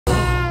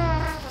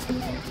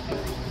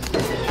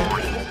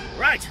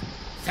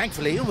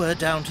Thankfully, we're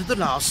down to the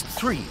last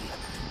 3.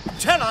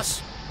 Tell us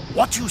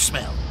what you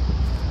smell.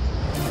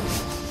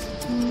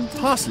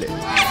 Parsley.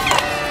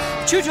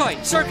 Chew toy,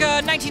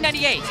 circa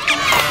 1998.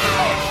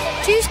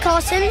 Juice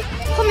carton,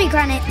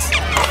 pomegranate.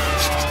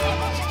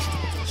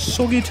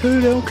 Soggy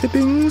toenail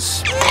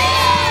clippings.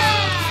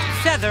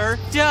 Feather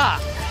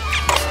duck.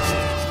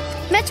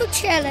 Metal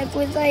chair leg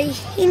with a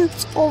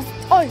hint of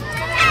oak.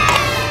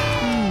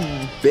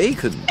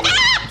 Bacon.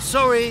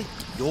 Sorry,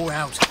 you're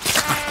out.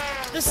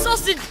 The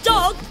sausage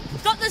dog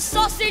got the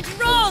sausage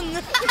wrong.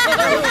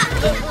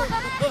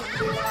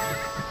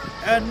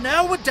 And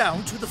now we're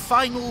down to the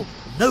final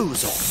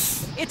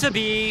nose-off. It's a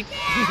bee.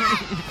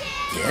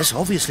 Yes,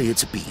 obviously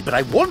it's a bee, but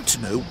I want to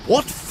know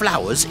what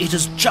flowers it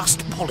has just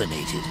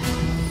pollinated.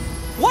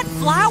 What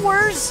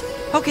flowers?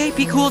 Okay,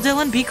 be cool,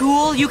 Dylan, be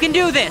cool. You can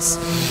do this.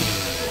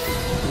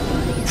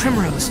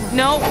 Primrose.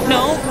 No.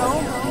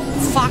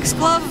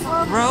 Foxglove?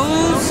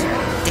 Rose?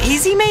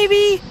 Daisy,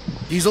 maybe?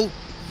 Diesel?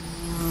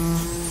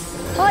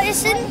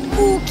 Hyacinth,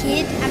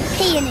 orchid, and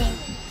peony.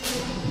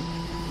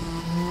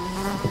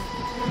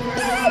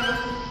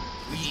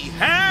 We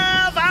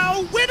have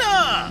our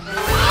winner!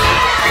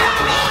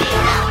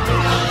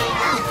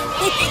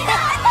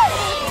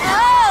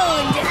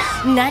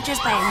 Owned! Not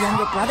just by a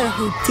younger brother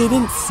who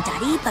didn't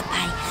study, but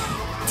by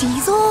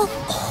Diesel?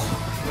 Oh,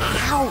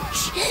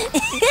 ouch.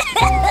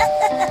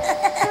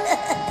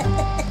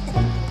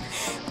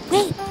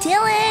 Wait,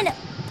 Dylan!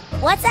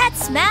 What's that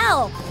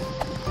smell?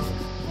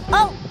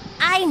 Oh,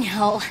 I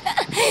know.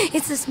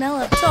 It's the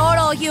smell of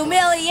total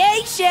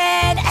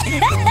humiliation!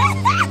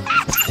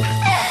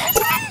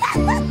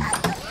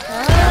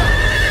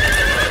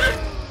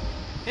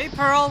 Hey,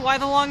 Pearl, why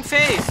the long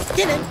face?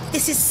 Dylan,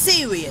 this is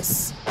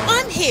serious.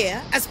 I'm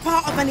here as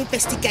part of an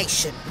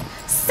investigation.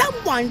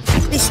 Someone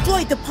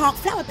destroyed the park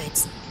flower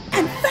beds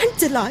and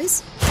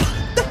vandalized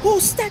the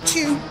horse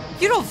statue.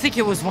 You don't think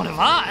it was one of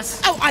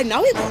us? Oh, I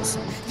know it was.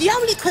 The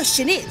only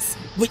question is,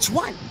 which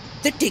one?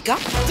 The digger?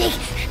 Dig.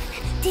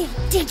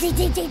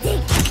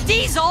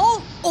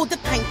 Diesel? Or the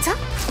painter?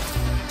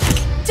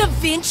 Da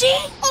Vinci?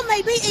 Or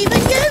maybe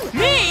even you?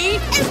 Me?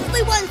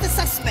 Everyone's the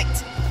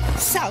suspect.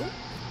 So,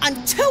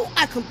 until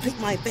I complete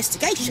my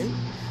investigation,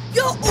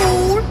 you're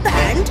all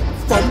banned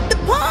from the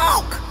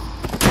park.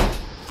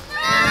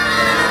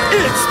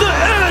 It's the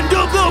end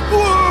of the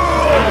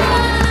world!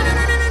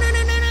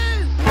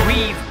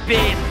 We've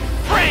been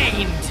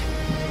framed!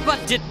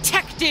 But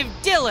Detective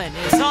Dylan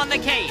is on the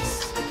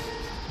case.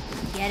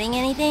 Getting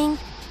anything?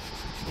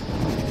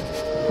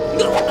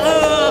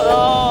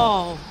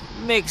 Oh,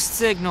 mixed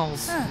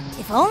signals.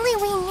 If only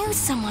we knew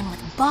someone with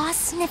boss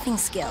sniffing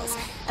skills.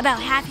 About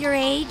half your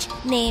age,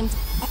 named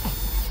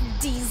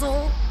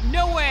Diesel.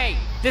 No way!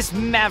 This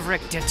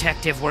maverick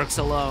detective works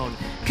alone.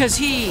 'Cause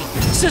he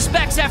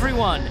suspects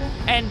everyone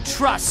and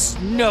trusts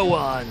no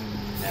one.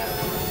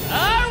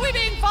 Are we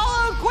being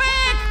followed?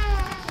 Quick!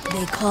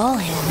 They call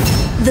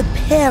him the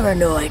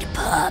Paranoid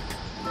Pup.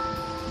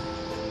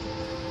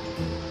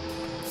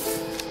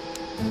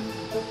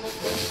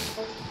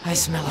 I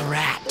smell a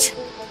rat.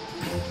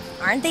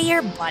 Aren't they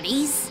your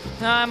buddies?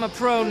 I'm a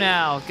pro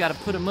now. Gotta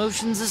put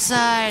emotions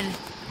aside.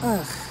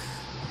 Ugh.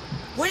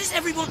 Why does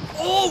everyone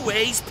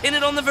always pin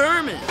it on the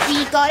vermin?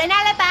 We got an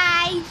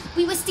alibi.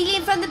 We were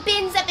stealing from the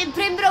bins up in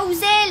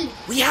Primrose Hill.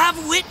 We have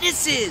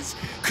witnesses,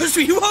 because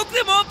we woke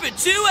them up at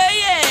 2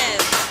 a.m.